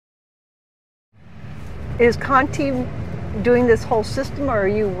is Conti doing this whole system, or are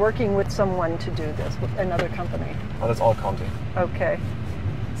you working with someone to do this, with another company? Oh, that's all Conti. Okay.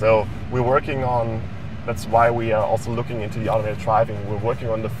 So we're working on, that's why we are also looking into the automated driving. We're working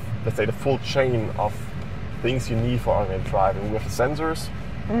on the, let's say, the full chain of things you need for automated driving. We have the sensors.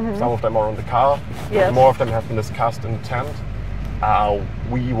 Some of them are on the car. Yes. More of them have been discussed in the tent.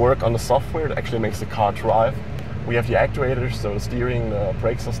 We work on the software that actually makes the car drive. We have the actuators, so the steering, the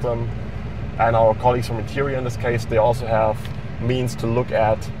brake system, and our colleagues from interior in this case, they also have means to look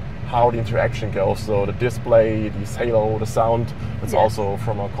at how the interaction goes. So the display, the halo, the sound, it's also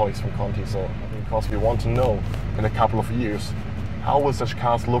from our colleagues from Conti. So because we want to know in a couple of years, how will such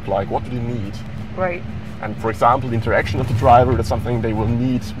cars look like? What do they need? Right. And for example, the interaction of the driver, that's something they will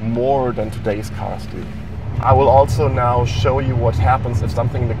need more than today's cars do. I will also now show you what happens if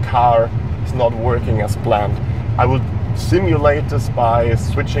something in the car is not working as planned. I will simulate this by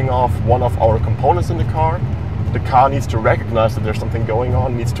switching off one of our components in the car. The car needs to recognize that there's something going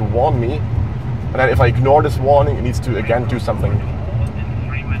on, needs to warn me. And then if I ignore this warning, it needs to again do something.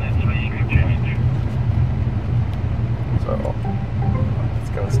 So, let's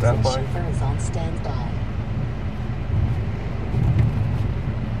go on standby.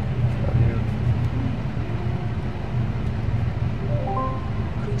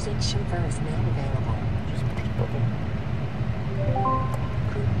 Cruising chauffeur is now available. Just push the button.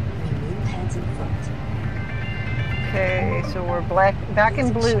 Remove hands in front. Okay, so we're back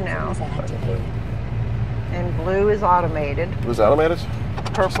in blue now. And blue is automated. Was it automated?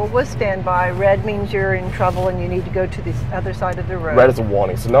 Purple was standby. Red means you're in trouble and you need to go to the other side of the road. Red is a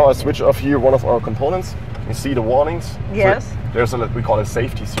warning. So now I switch off here one of our components. You see the warnings. Yes. So there's a, we call it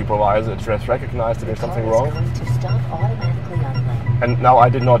safety supervisor. It just recognized that there's something wrong. To stop automatically on lane. And now I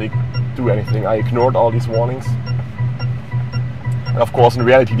did not do anything. I ignored all these warnings. And of course, in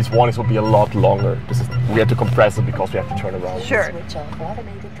reality, these warnings will be a lot longer. We had to compress it because we have to turn around. Sure.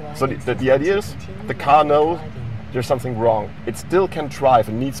 So the idea is, the car knows there's something wrong. It still can drive,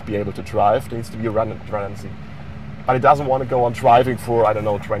 it needs to be able to drive, there needs to be a redundancy. But it doesn't want to go on driving for, I don't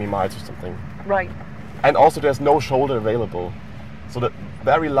know, 20 miles or something. Right. And also there's no shoulder available. So the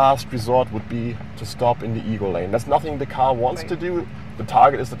very last resort would be to stop in the eagle lane. That's nothing the car wants to do. The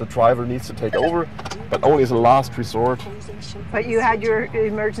target is that the driver needs to take over, but only as a last resort. But you had your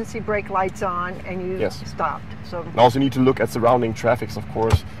emergency brake lights on and you stopped. So and also you need to look at surrounding traffic, of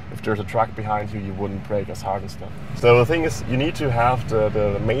course. If there's a truck behind you, you wouldn't brake as hard and stuff. So the thing is, you need to have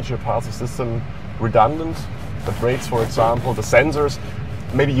the major parts of the system redundant. The brakes, for example, the sensors.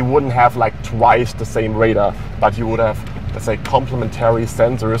 Maybe you wouldn't have like twice the same radar, but you would have, let's say, complementary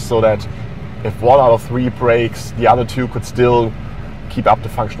sensors so that if 1 out of 3 breaks, the other 2 could still keep up the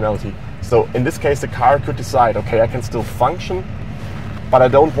functionality. So in this case, the car could decide, okay, I can still function, but I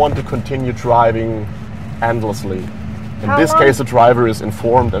don't want to continue driving endlessly. In this case, the driver is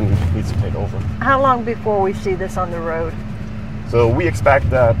informed and needs to take over. How long before we see this on the road? So we expect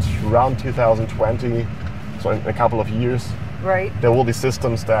that around 2020, so in a couple of years, right, there will be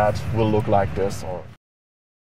systems that will look like this.